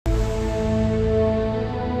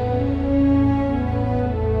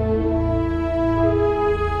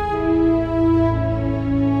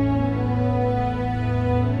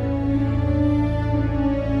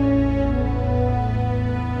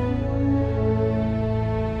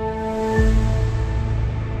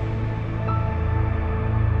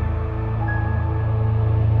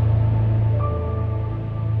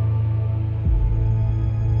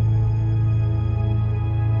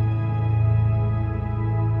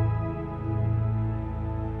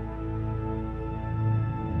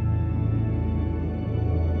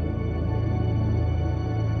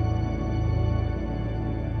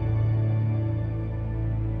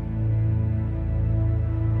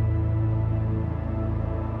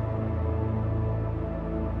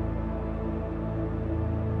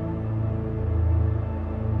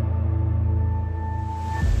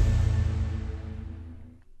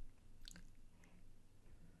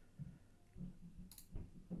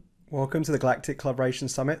Welcome to the Galactic Collaboration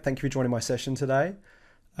Summit. Thank you for joining my session today.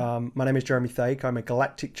 My name is Jeremy Thake. I'm a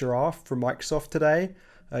Galactic Giraffe from Microsoft today.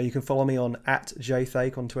 You can follow me on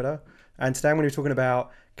 @jthake on Twitter. And today I'm going to be talking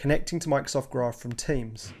about connecting to Microsoft Graph from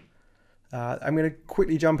Teams. I'm going to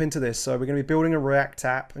quickly jump into this. So we're going to be building a React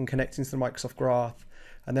app and connecting to the Microsoft Graph.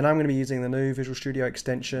 And then I'm going to be using the new Visual Studio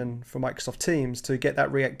extension for Microsoft Teams to get that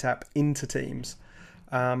React app into Teams.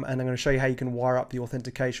 And I'm going to show you how you can wire up the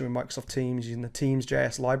authentication with Microsoft Teams using the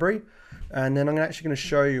Teams.js library. And then I'm actually going to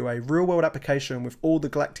show you a real-world application with all the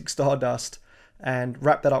Galactic Stardust and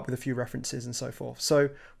wrap that up with a few references and so forth. So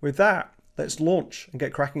with that, let's launch and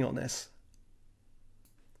get cracking on this.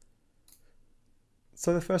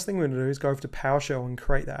 So the first thing we're going to do is go over to PowerShell and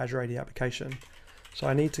create that Azure AD application. So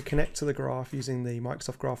I need to connect to the graph using the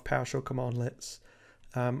Microsoft Graph PowerShell commandlets.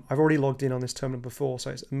 I've already logged in on this terminal before, so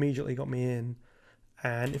it's immediately got me in.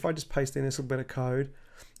 And if I just paste in this little bit of code,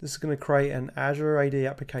 this is going to create an Azure AD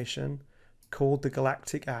application called the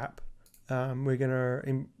Galactic app. We're going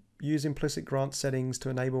to use implicit grant settings to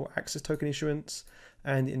enable access token issuance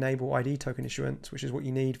and enable ID token issuance, which is what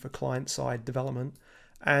you need for client-side development.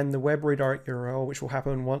 And the web redirect URL, which will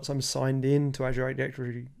happen once I'm signed in to Azure AD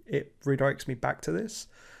Directory, it redirects me back to this,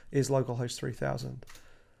 is localhost 3000.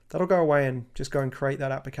 That'll go away and just go and create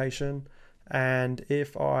that application. And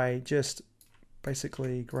if I just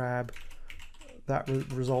basically grab that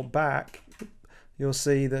result back, you'll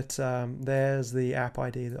see that there's the app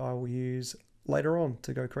ID that I will use later on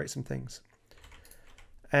to go create some things.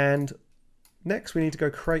 And next we need to go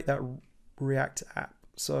create that React app.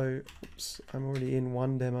 So oops, I'm already in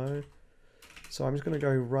one demo. So I'm just going to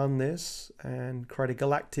go run this and create a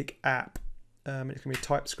Galactic app. It's going to be a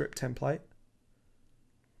TypeScript template.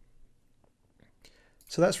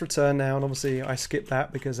 So that's returned now, and obviously I skipped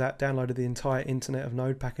that because that downloaded the entire internet of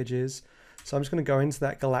node packages. So I'm just going to go into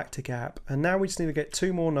that Galactic app, and now we just need to get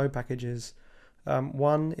two more node packages.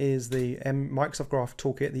 One is the Microsoft Graph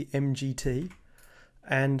Toolkit, the MGT,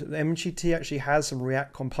 and the MGT actually has some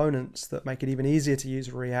React components that make it even easier to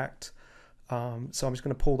use React. So I'm just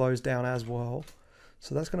going to pull those down as well.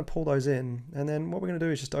 So that's going to pull those in, and then what we're going to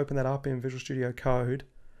do is just open that up in Visual Studio Code,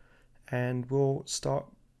 and we'll start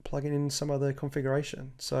plugging in some other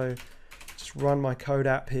configuration. So just run my code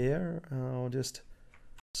app here. I'll just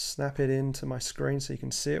snap it into my screen so you can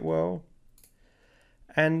see it well.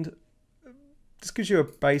 And this gives you a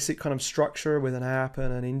basic kind of structure with an app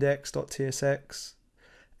and an index.tsx.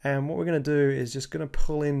 And what we're going to do is just going to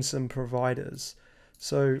pull in some providers.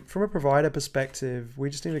 So from a provider perspective, we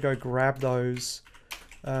just need to go grab those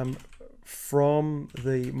from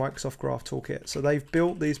the Microsoft Graph Toolkit. So they've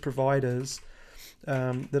built these providers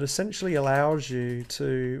that essentially allows you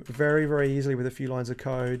to very easily, with a few lines of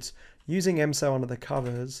codes, using MSO under the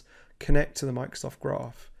covers, connect to the Microsoft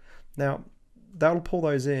Graph. Now that'll pull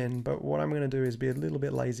those in, but what I'm going to do is be a little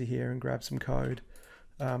bit lazy here and grab some code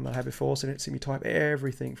that I had before, so you don't see me type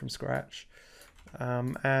everything from scratch.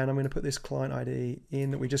 And I'm going to put this client ID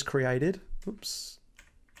in that we just created, oops,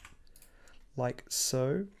 like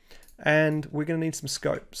so. And we're going to need some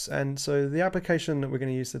scopes. And so the application that we're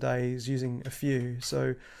going to use today is using a few.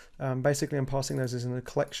 So basically I'm passing those as in a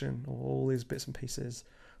collection, or all these bits and pieces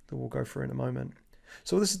that we'll go through in a moment.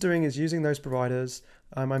 So what this is doing is using those providers.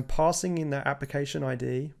 I'm passing in that application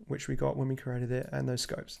ID, which we got when we created it, and those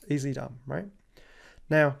scopes. Easily done, right?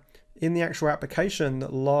 Now, in the actual application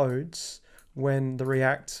that loads when the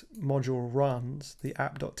React module runs, the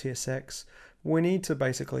app.tsx, we need to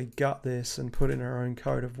basically gut this and put in our own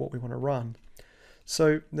code of what we want to run.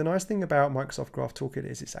 So the nice thing about Microsoft Graph Toolkit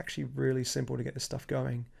is it's actually really simple to get this stuff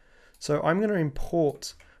going. So I'm going to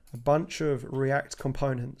import a bunch of React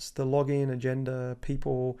components, the login, agenda,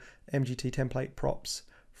 people, MGT template props,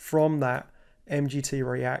 from that MGT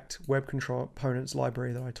React web components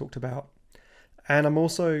library that I talked about. And I'm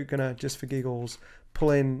also going to, just for giggles,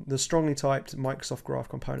 pull in the strongly typed Microsoft Graph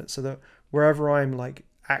components so that wherever I'm like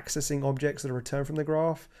accessing objects that are returned from the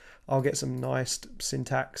graph, I'll get some nice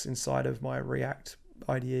syntax inside of my React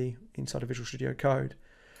IDE inside of Visual Studio Code.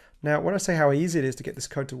 Now, when I say how easy it is to get this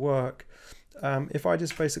code to work, if I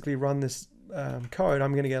just basically run this code,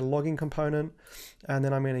 I'm going to get a login component, and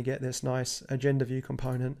then I'm going to get this nice agenda view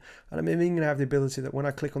component. And I'm even going to have the ability that when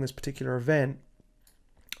I click on this particular event,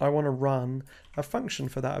 I want to run a function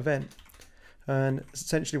for that event. And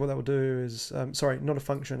essentially what that will do is, sorry, not a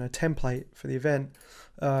function, a template for the event,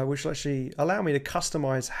 which will actually allow me to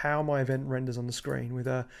customize how my event renders on the screen with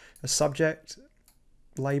a subject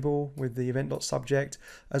label with the event.subject,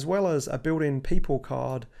 as well as a built-in people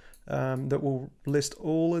card that will list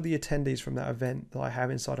all of the attendees from that event that I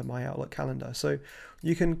have inside of my Outlook calendar. So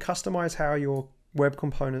you can customize how your web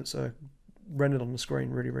components are rendered on the screen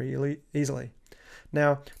really easily.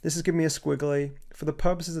 Now, this is giving me a squiggly. For the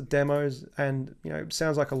purposes of demos, and it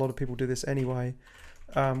sounds like a lot of people do this anyway,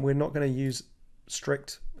 we're not going to use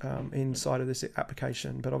strict inside of this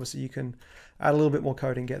application, but obviously you can add a little bit more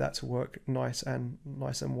code and get that to work nice and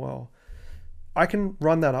well. I can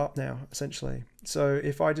run that up now, essentially. So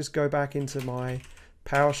if I just go back into my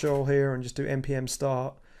PowerShell here and just do npm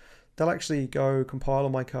start, they'll actually go compile all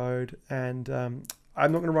my code, and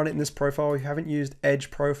I'm not going to run it in this profile. We haven't used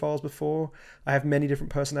edge profiles before. I have many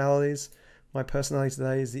different personalities. My personality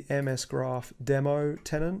today is the MS Graph demo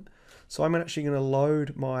tenant. So I'm actually going to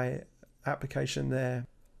load my application there.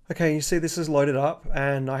 Okay, you see this is loaded up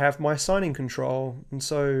and I have my signing control. And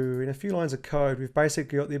so in a few lines of code, we've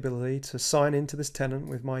basically got the ability to sign into this tenant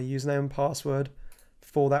with my username and password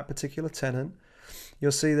for that particular tenant.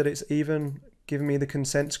 You'll see that it's even giving me the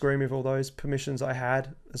consent screen with all those permissions I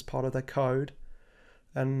had as part of the code.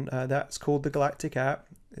 And that's called the Galactic app.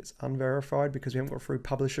 It's unverified because we haven't got through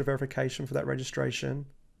publisher verification for that registration.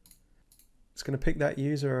 It's going to pick that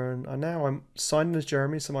user, and now I'm signed in as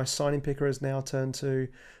Jeremy, so my sign-in picker is now turned to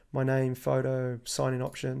my name, photo, sign-in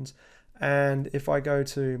options. And if I go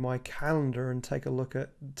to my calendar and take a look at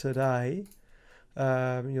today,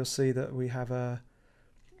 you'll see that we have a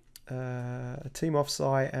team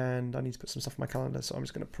offsite, and I need to put some stuff in my calendar. So I'm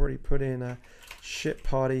just going to put in a ship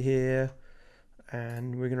party here,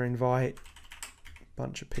 and we're going to invite a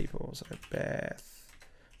bunch of people. So Beth,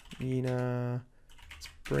 Nina, let's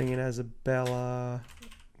bring in Isabella.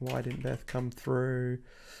 Why didn't Beth come through?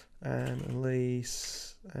 And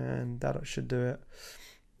Elise, and that should do it.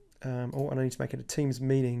 Oh, and I need to make it a Teams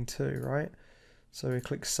meeting too, right? So we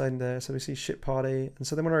click send there, so we see ship party, and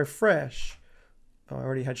so then when I refresh, oh, I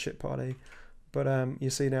already had ship party, but you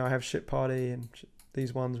see now I have ship party and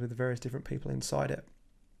these ones with various different people inside it.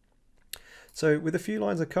 So with a few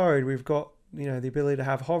lines of code, we've got the ability to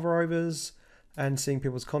have hoverovers and seeing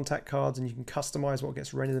people's contact cards, and you can customize what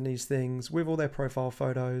gets rendered in these things with all their profile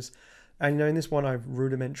photos. And in this one, I've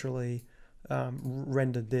rudimentarily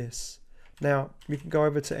rendered this. Now you can go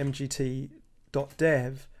over to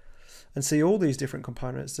mgt.dev and see all these different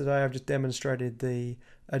components. Today I've just demonstrated the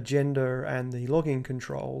agenda and the login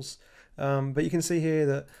controls, but you can see here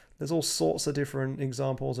that there's all sorts of different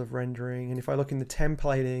examples of rendering. And if I look in the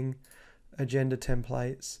templating, agenda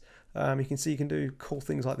templates, you can see you can do cool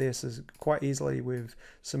things like this as quite easily with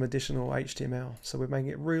some additional HTML. So we're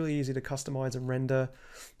making it really easy to customize and render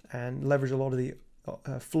and leverage a lot of the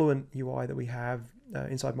Fluent UI that we have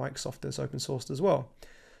inside Microsoft that's open sourced as well.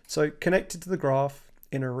 So connected to the graph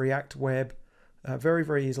in a React web very,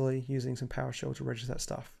 very easily using some PowerShell to register that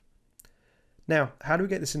stuff. Now, how do we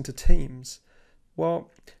get this into Teams? Well,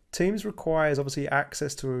 Teams requires obviously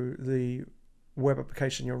access to the web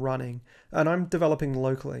application you're running, and I'm developing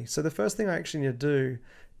locally. So the first thing I actually need to do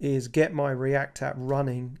is get my React app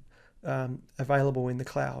running available in the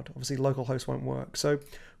cloud. Obviously localhost won't work, so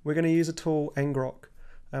we're going to use a tool ngrok,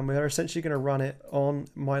 and we're essentially going to run it on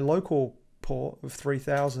my local port of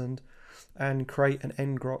 3000 and create an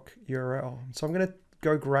ngrok URL. So I'm going to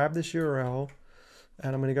go grab this URL,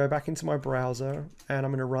 and I'm going to go back into my browser, and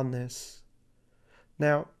I'm going to run this.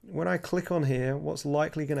 Now, when I click on here, what's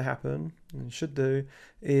likely going to happen, and should do,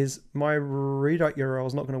 is my redirect URL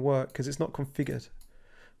is not going to work because it's not configured.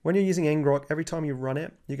 When you're using ngrok, every time you run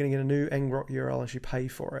it, you're going to get a new ngrok URL as you pay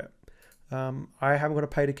for it. I haven't got a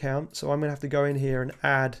paid account, so I'm going to have to go in here and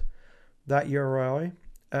add that URL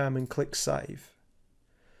and click save.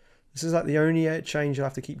 This is like the only change you'll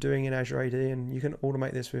have to keep doing in Azure AD, and you can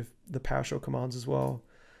automate this with the PowerShell commands as well.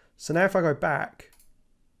 So now if I go back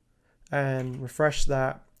and refresh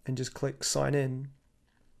that and just click sign in,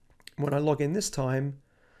 when I log in this time,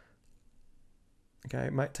 okay,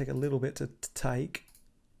 it might take a little bit to take.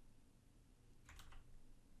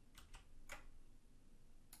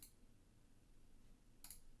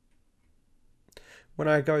 When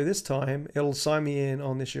I go this time, it'll sign me in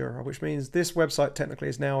on this URL, which means this website technically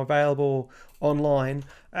is now available online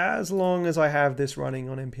as long as I have this running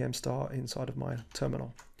on npm start inside of my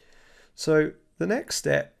terminal. So the next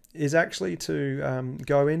step is actually to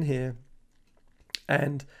go in here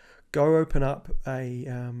and go open up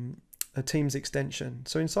a Teams extension.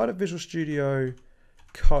 So inside of Visual Studio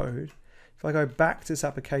Code, if I go back to this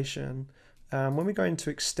application, when we go into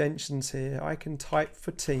extensions here, I can type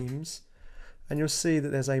for Teams, and you'll see that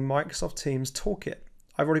there's a Microsoft Teams toolkit.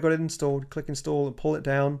 I've already got it installed. Click install and pull it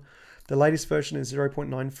down. The latest version is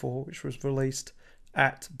 0.94, which was released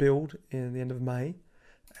at build in the end of May.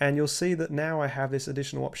 And you'll see that now I have this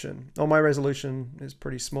additional option. Oh, my resolution is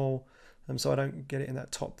pretty small, so I don't get it in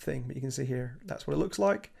that top thing, but you can see here, that's what it looks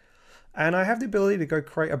like. And I have the ability to go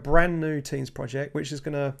create a brand new Teams project, which is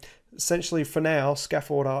going to essentially, for now,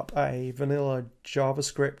 scaffold up a vanilla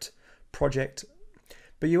JavaScript project.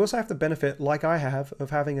 But you also have the benefit, like I have, of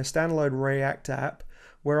having a standalone React app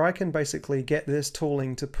where I can basically get this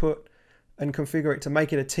tooling to put and configure it to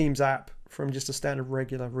make it a Teams app from just a standard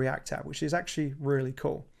regular React app, which is actually really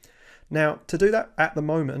cool. Now, to do that at the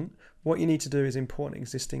moment, what you need to do is import an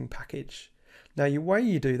existing package. Now, the way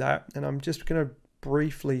you do that, and I'm just going to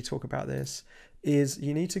briefly talk about this, is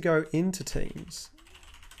you need to go into Teams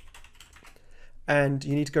and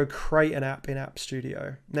you need to go create an app in App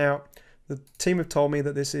Studio. Now, the team have told me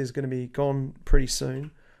that this is going to be gone pretty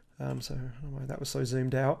soon. So I don't know why that was so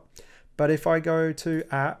zoomed out. But if I go to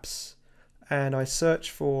apps and I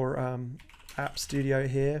search for App Studio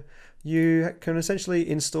here, you can essentially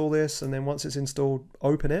install this, and then once it's installed,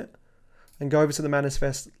 open it and go over to the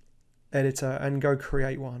manifest editor and go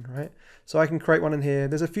create one, right? So I can create one in here.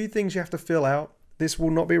 There's a few things you have to fill out. This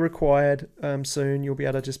will not be required soon. You'll be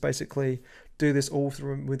able to just basically do this all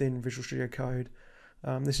through within Visual Studio Code.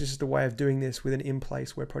 This is just a way of doing this with an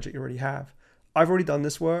in-place web project you already have. I've already done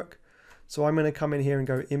this work, so I'm going to come in here and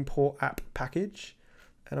go import app package,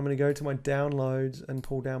 and I'm going to go to my downloads and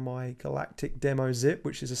pull down my Galactic demo zip,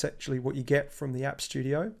 which is essentially what you get from the App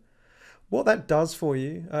Studio. What that does for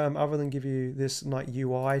you, other than give you this like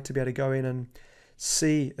UI to be able to go in and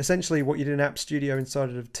see essentially what you did in App Studio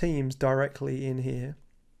inside of Teams directly in here.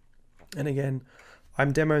 And again,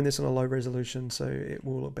 I'm demoing this on a low resolution, so it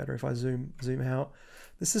will look better if I zoom out.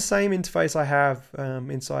 This is the same interface I have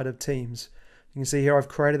inside of Teams. You can see here I've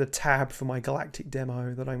created a tab for my Galactic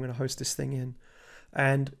demo that I'm going to host this thing in.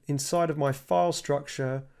 And inside of my file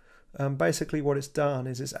structure, basically what it's done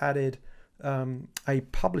is it's added a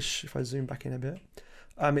publish, if I zoom back in a bit,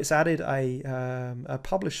 it's added a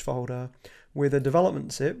publish folder with a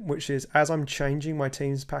development zip, which is as I'm changing my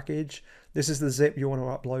Teams package, this is the zip you want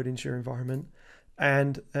to upload into your environment,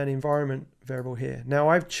 and an environment variable here. Now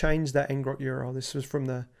I've changed that ngrok URL. This was from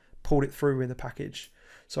the, pulled it through in the package.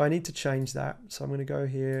 So I need to change that. So I'm going to go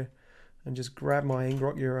here and just grab my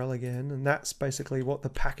ngrok URL again, and that's basically what the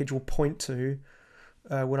package will point to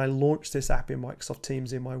when I launch this app in Microsoft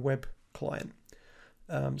Teams in my web client.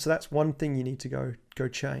 So that's one thing you need to go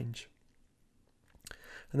change.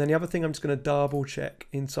 And then the other thing I'm just going to double check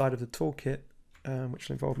inside of the toolkit, which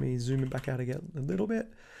will involve me zooming back out again a little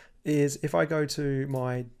bit, is if I go to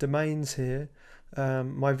my domains here,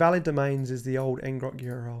 my valid domains is the old ngrok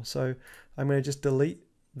URL. So I'm going to just delete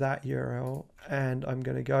that URL, and I'm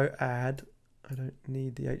going to go add, I don't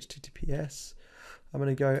need the HTTPS, I'm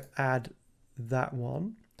going to go add that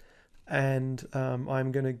one, and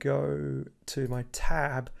I'm going to go to my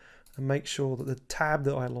tab and make sure that the tab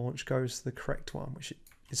that I launch goes to the correct one, which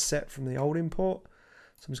is set from the old import.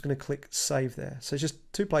 So I'm just going to click save there. So it's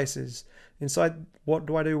just two places. Inside, what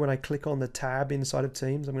do I do when I click on the tab inside of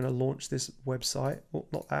Teams? I'm going to launch this website, well,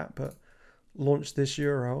 not that, but launch this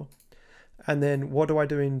URL. And then what do I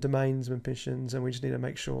do in domains and permissions? And we just need to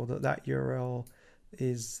make sure that that URL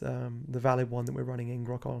is the valid one that we're running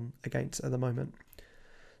ngrok on against at the moment.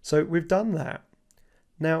 So we've done that.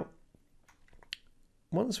 Now,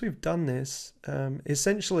 once we've done this,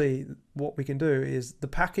 essentially what we can do is the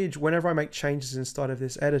package, whenever I make changes inside of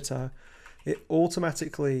this editor, it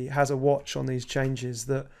automatically has a watch on these changes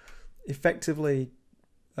that effectively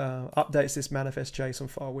updates this manifest JSON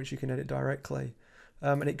file, which you can edit directly.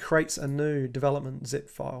 And it creates a new development zip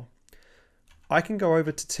file. I can go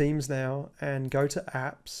over to Teams now and go to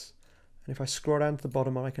apps. And if I scroll down to the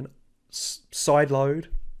bottom, I can sideload,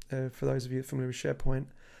 for those of you familiar with SharePoint,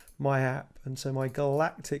 my app. And so my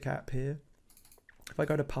Galactic app here, if I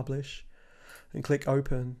go to publish and click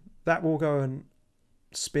open, that will go and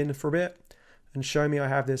spin for a bit and show me I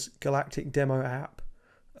have this Galactic demo app.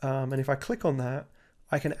 And if I click on that,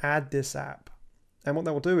 I can add this app. And what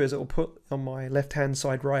that will do is it will put on my left-hand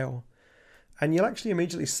side rail, and you'll actually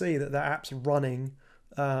immediately see that that app's running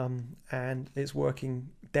and it's working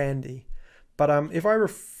dandy. But if I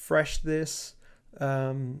refresh this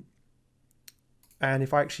and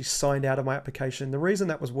if I actually signed out of my application, the reason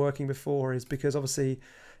that was working before is because obviously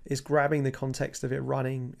it's grabbing the context of it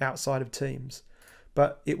running outside of Teams.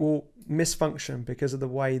 But it will misfunction because of the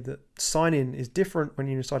way that sign-in is different when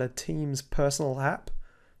you're inside a Teams personal app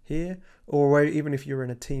here, or even if you're in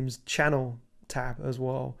a Teams channel tab as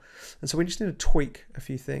well. And so we just need to tweak a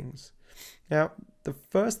few things. Now, the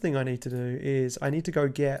first thing I need to do is I need to go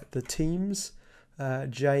get the Teams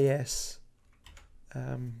JS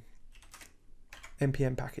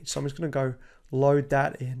npm package. So I'm just going to go load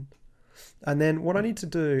that in. And then what I need to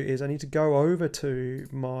do is I need to go over to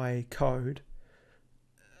my code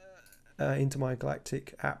into my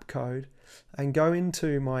Galactic app code and go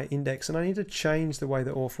into my index, and I need to change the way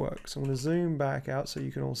the auth works. I'm going to zoom back out so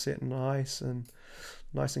you can all see it nice and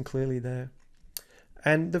clearly there.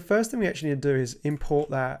 And the first thing we actually need to do is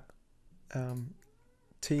import that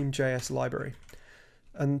team.js library.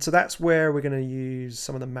 And so that's where we're going to use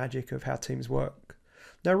some of the magic of how teams work.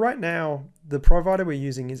 Now, right now, the provider we're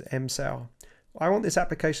using is MSAL. I want this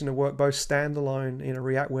application to work both standalone in a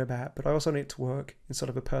React web app, but I also need it to work in sort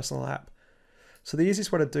of a personal app. So the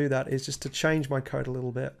easiest way to do that is just to change my code a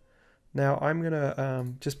little bit. Now I'm going to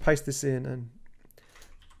just paste this in and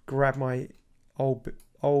grab my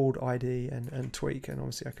old ID and tweak. And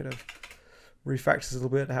obviously I could have refactored this a little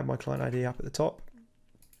bit and have my client ID up at the top.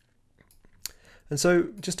 And so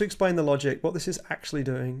just to explain the logic, what this is actually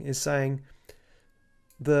doing is saying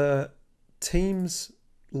the Teams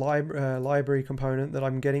library component that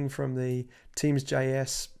I'm getting from the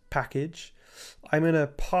Teams.js package, I'm going to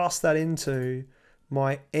pass that into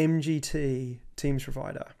my MGT Teams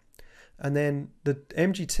provider. And then the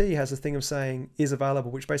MGT has a thing of saying is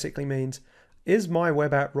available, which basically means, is my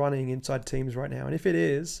web app running inside Teams right now? And if it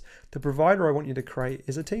is, the provider I want you to create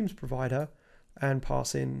is a Teams provider and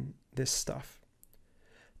pass in this stuff.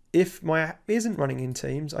 If my app isn't running in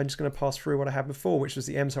Teams, I'm just going to pass through what I had before, which was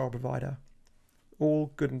the MSAL provider.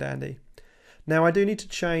 All good and dandy. Now I do need to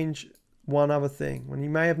change one other thing. When you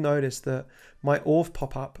may have noticed that my auth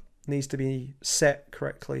pop-up needs to be set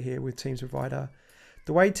correctly here with Teams provider.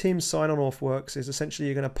 The way Teams sign-on auth works is essentially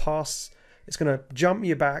you're going to pass, it's going to jump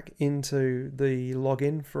you back into the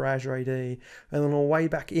login for Azure AD, and then on the way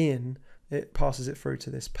back in, it passes it through to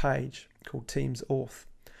this page called Teams auth.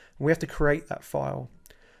 And we have to create that file.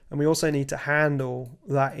 And we also need to handle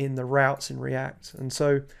that in the routes in React. And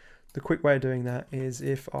so the quick way of doing that is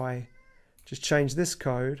if I just change this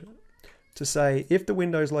code to say if the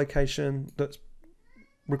Windows location that's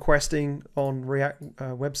requesting on React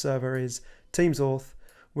web server is Teams auth,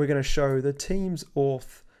 we're going to show the Teams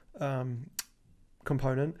auth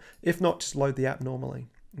component. If not, just load the app normally.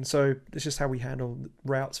 And so it's just how we handle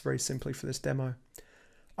routes very simply for this demo.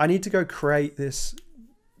 I need to go create this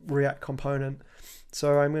React component.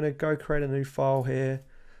 So I'm going to go create a new file here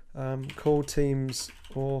called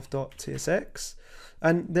teamsauth.tsx,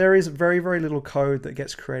 and there is very little code that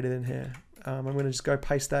gets created in here. I'm going to just go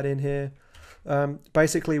paste that in here.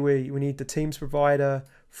 Basically we need the Teams provider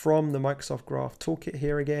from the Microsoft Graph Toolkit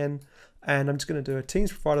here again, and I'm just going to do a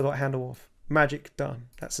Teams provider.handleauth. Magic, done.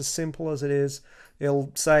 That's as simple as it is.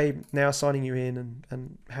 It'll say now signing you in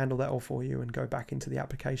and handle that all for you and go back into the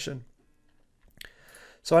application.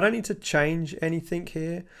 So I don't need to change anything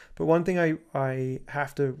here, but one thing I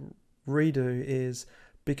have to redo is,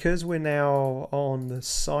 because we're now on the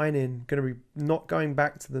sign-in, going to be not going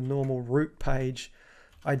back to the normal root page,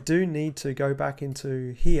 I do need to go back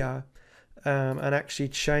into here and actually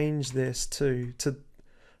change this to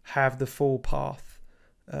have the full path.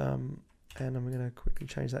 And I'm going to quickly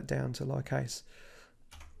change that down to lowercase.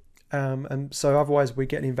 And so otherwise we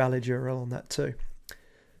get an invalid URL on that too.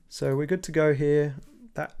 So we're good to go here.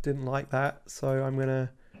 That didn't like that, so I'm gonna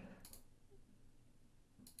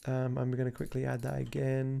quickly add that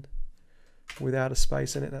again without a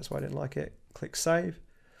space in it. That's why I didn't like it. Click save,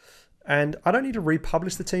 and I don't need to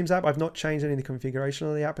republish the Teams app. I've not changed any of the configuration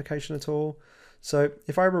of the application at all. So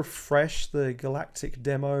if I refresh the Galactic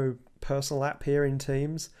demo personal app here in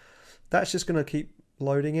Teams, that's just going to keep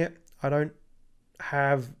loading it. I don't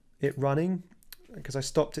have it running because I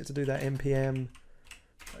stopped it to do that npm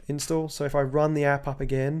install. So if I run the app up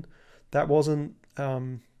again, that wasn't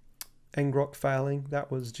ngrok failing,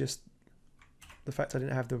 that was just the fact I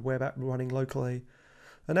didn't have the web app running locally.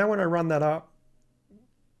 And now when I run that up,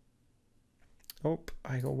 oh,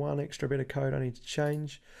 I got one extra bit of code I need to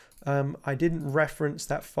change. I didn't reference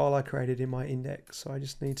that file I created in my index, so I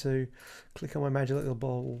just need to click on my magic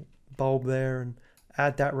little bulb there and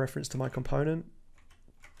add that reference to my component.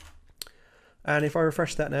 And if I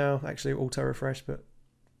refresh that now, actually auto refresh, but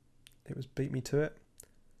it was beat me to it.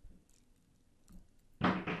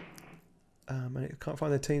 And I can't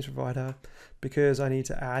find the Teams provider because I need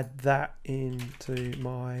to add that into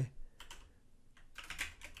my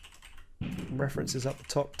references up the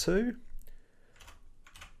top too.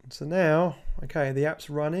 So now, okay, the app's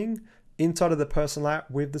running inside of the personal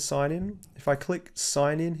app with the sign in. If I click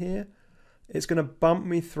sign in here, it's going to bump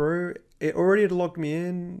me through. It already had logged me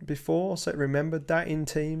in before, so it remembered that in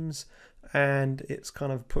Teams, and it's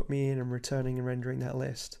kind of put me in and returning and rendering that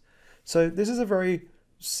list. So this is a very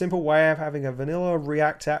simple way of having a vanilla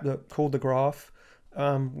React app that called the graph,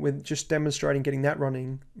 with just demonstrating getting that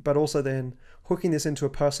running, but also then hooking this into a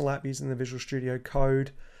personal app using the Visual Studio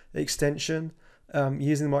Code extension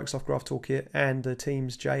using the Microsoft Graph Toolkit and the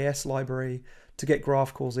Teams JS library to get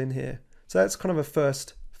graph calls in here. So that's kind of a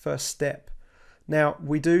first step. Now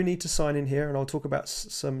we do need to sign in here, and I'll talk about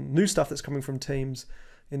some new stuff that's coming from Teams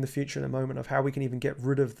in the future in a moment of how we can even get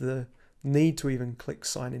rid of the need to even click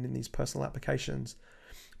sign in these personal applications.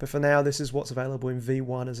 But for now, this is what's available in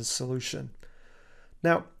V1 as a solution.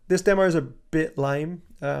 Now, this demo is a bit lame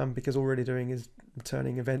because all we're really doing is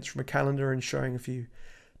returning events from a calendar and showing a few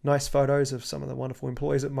nice photos of some of the wonderful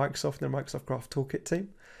employees at Microsoft and their Microsoft Graph Toolkit team.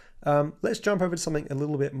 Let's jump over to something a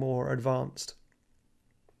little bit more advanced.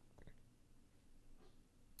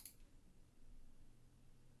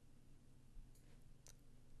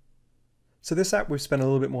 So this app we've spent a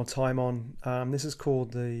little bit more time on. This is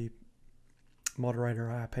called the Moderator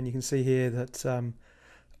app, and you can see here that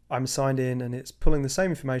I'm signed in and it's pulling the same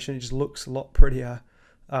information. It just looks a lot prettier.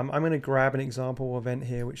 I'm going to grab an example event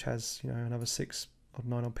here which has another 6 or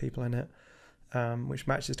 9 odd people in it, which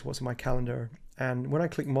matches to what's in my calendar. And when I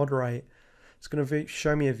click moderate, it's going to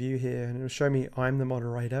show me a view here, and it'll show me I'm the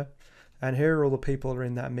moderator, and here are all the people that are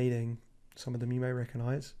in that meeting. Some of them you may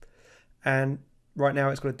recognize. And right now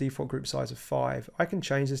it's got a default group size of 5. I can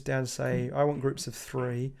change this down to say I want groups of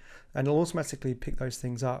 3, and it'll automatically pick those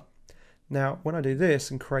things up. Now when I do this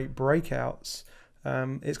and create breakouts,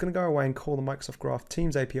 it's going to go away and call the Microsoft Graph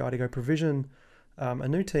Teams API to go provision a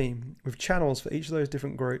new team with channels for each of those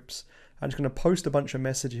different groups. I'm just going to post a bunch of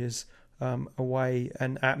messages away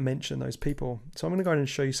and mention those people. So I'm going to go ahead and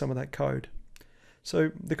show you some of that code.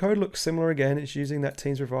 So the code looks similar again. It's using that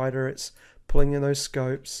Teams provider. It's pulling in those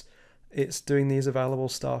scopes. It's doing these available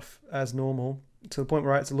stuff as normal to the point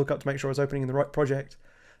where I had to look up to make sure I was opening in the right project.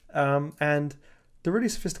 And the really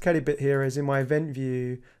sophisticated bit here is in my event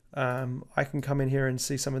view, I can come in here and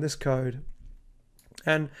see some of this code.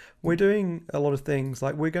 And we're doing a lot of things,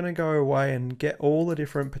 like we're going to go away and get all the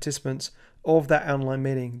different participants of that online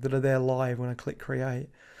meeting that are there live when I click create.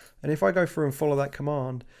 And if I go through and follow that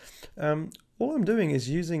command, all I'm doing is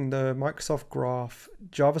using the Microsoft Graph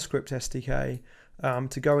JavaScript SDK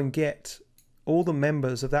to go and get all the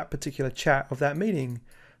members of that particular chat of that meeting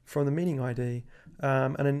from the meeting ID.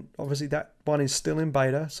 And then obviously that one is still in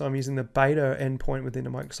beta, so I'm using the beta endpoint within the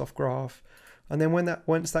Microsoft Graph. And then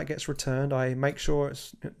once that gets returned, I make sure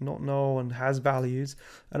it's not null and has values,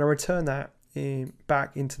 and I return that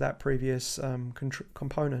back into that previous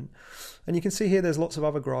component. And you can see here there's lots of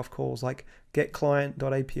other graph calls like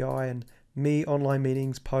getClient.api and me online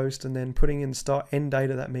meetings post, and then putting in start end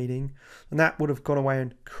date of that meeting, and that would have gone away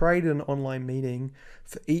and created an online meeting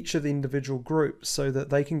for each of the individual groups so that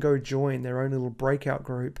they can go join their own little breakout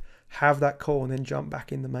group, have that call, and then jump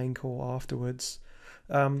back in the main call afterwards.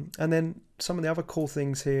 And then some of the other cool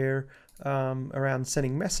things here around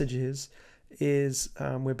sending messages is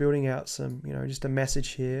we're building out some, just a message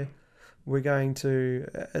here. We're going to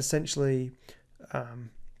essentially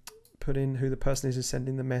put in who the person is who's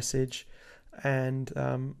sending the message, and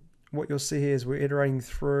what you'll see here is we're iterating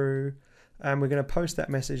through, and we're going to post that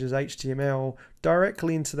message as HTML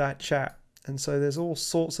directly into that chat. And so there's all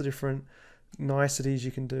sorts of different niceties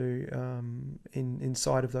you can do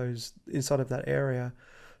inside of that area.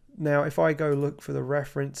 Now if I go look for the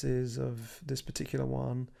references of this particular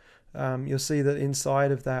one, you'll see that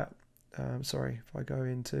inside of that, if I go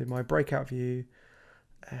into my breakout view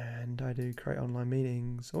and I do create online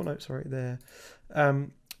meetings, there,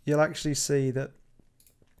 you'll actually see that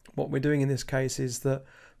what we're doing in this case is that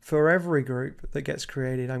for every group that gets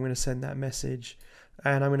created, I'm going to send that message,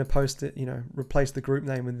 and I'm going to post it, replace the group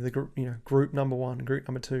name with the group, group number 1, group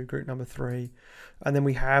number 2, group number 3. And then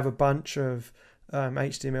we have a bunch of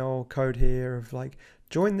HTML code here of like,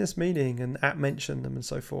 join this meeting and mention them and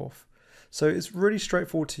so forth. So it's really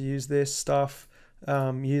straightforward to use this stuff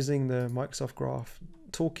using the Microsoft Graph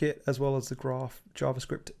Toolkit as well as the Graph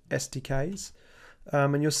JavaScript SDKs.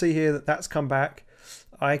 And you'll see here that that's come back.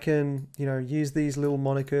 I can, use these little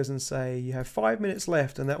monikers and say you have 5 minutes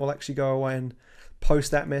left, and that will actually go away and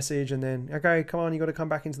post that message, and then, okay, come on, you got to come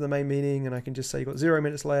back into the main meeting, and I can just say you've got 0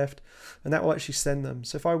 minutes left, and that will actually send them.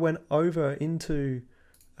 So if I went over into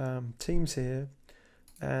Teams here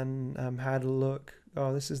and had a look,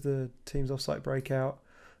 this is the Teams offsite breakout.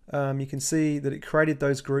 You can see that it created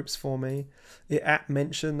those groups for me. It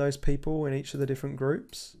mentioned those people in each of the different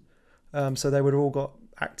groups, so they would have all got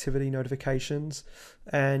activity notifications,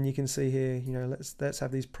 and you can see here, let's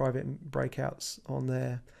have these private breakouts on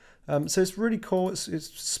there. So it's really cool. It's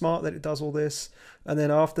smart that it does all this. And then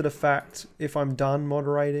after the fact, if I'm done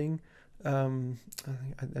moderating, I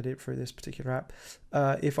think I did it through this particular app.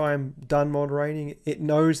 If I'm done moderating, it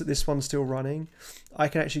knows that this one's still running. I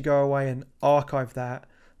can actually go away and archive that.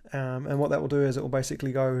 And what that will do is it will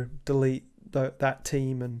basically go delete that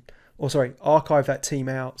team archive that team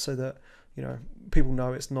out so that, you know, people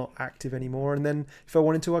know it's not active anymore. And then if I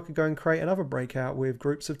wanted to, I could go and create another breakout with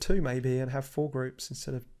groups of 2 maybe, and have 4 groups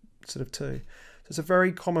instead of 2. So it's a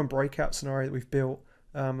very common breakout scenario that we've built,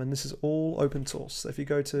 and this is all open source. So if you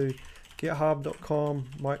go to github.com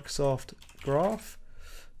Microsoft Graph,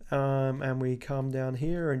 and we come down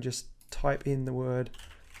here and just type in the word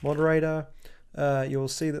moderator, you'll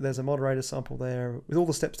see that there's a moderator sample there with all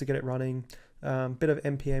the steps to get it running, bit of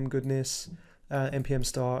npm goodness, npm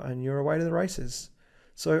start, and you're away to the races.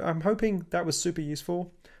 So I'm hoping that was super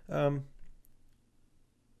useful.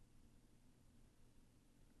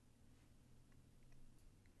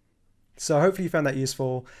 So hopefully you found that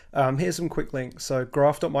useful. Here's some quick links. So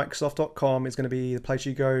graph.microsoft.com is going to be the place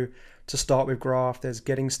you go to start with Graph. There's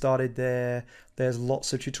getting started there. There's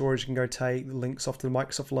lots of tutorials you can go take, links off to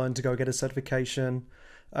Microsoft Learn to go get a certification,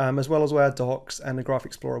 as well as our docs and the Graph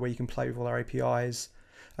Explorer where you can play with all our APIs.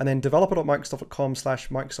 And then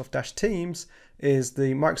developer.microsoft.com/Microsoft-Teams is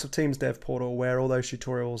the Microsoft Teams dev portal where all those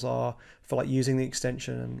tutorials are for like using the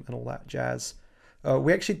extension and all that jazz.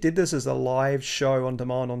 We actually did this as a live show on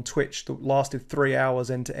demand on Twitch that lasted 3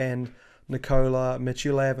 hours end to end. Nicola,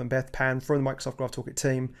 Michulev, and Beth Pan from the Microsoft Graph Toolkit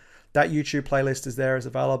team. That YouTube playlist is there, is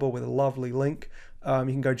available with a lovely link. You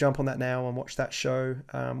can go jump on that now and watch that show.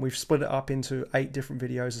 We've split it up into 8 different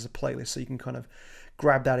videos as a playlist, so you can kind of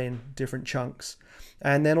grab that in different chunks.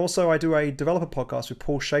 And then also I do a developer podcast with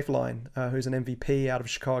Paul Schaeferlein, who's an MVP out of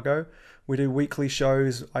Chicago. We do weekly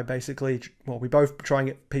shows. We both try and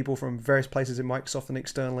get people from various places in Microsoft and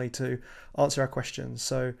externally to answer our questions.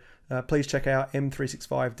 So please check out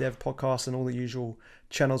M365 Dev Podcast and all the usual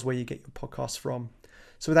channels where you get your podcasts from.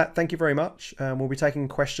 So with that, thank you very much. We'll be taking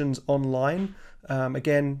questions online.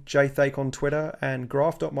 Again, Thake on Twitter and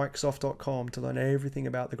graph.microsoft.com to learn everything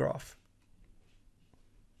about the graph.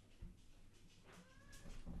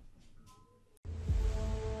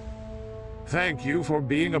 Thank you for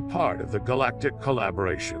being a part of the Galactic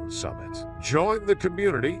Collaboration Summit. Join the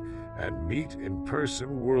community and meet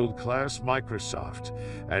in-person world-class Microsoft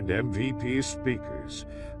and MVP speakers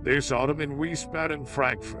this autumn in Wiesbaden,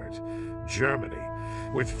 Frankfurt, Germany,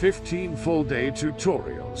 with 15 full-day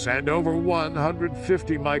tutorials and over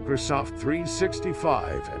 150 Microsoft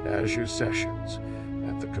 365 and Azure sessions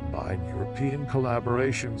at the combined European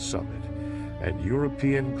Collaboration Summit and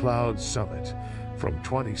European Cloud Summit from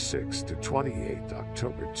 26 to 28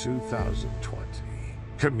 October 2020.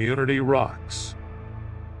 Community rocks.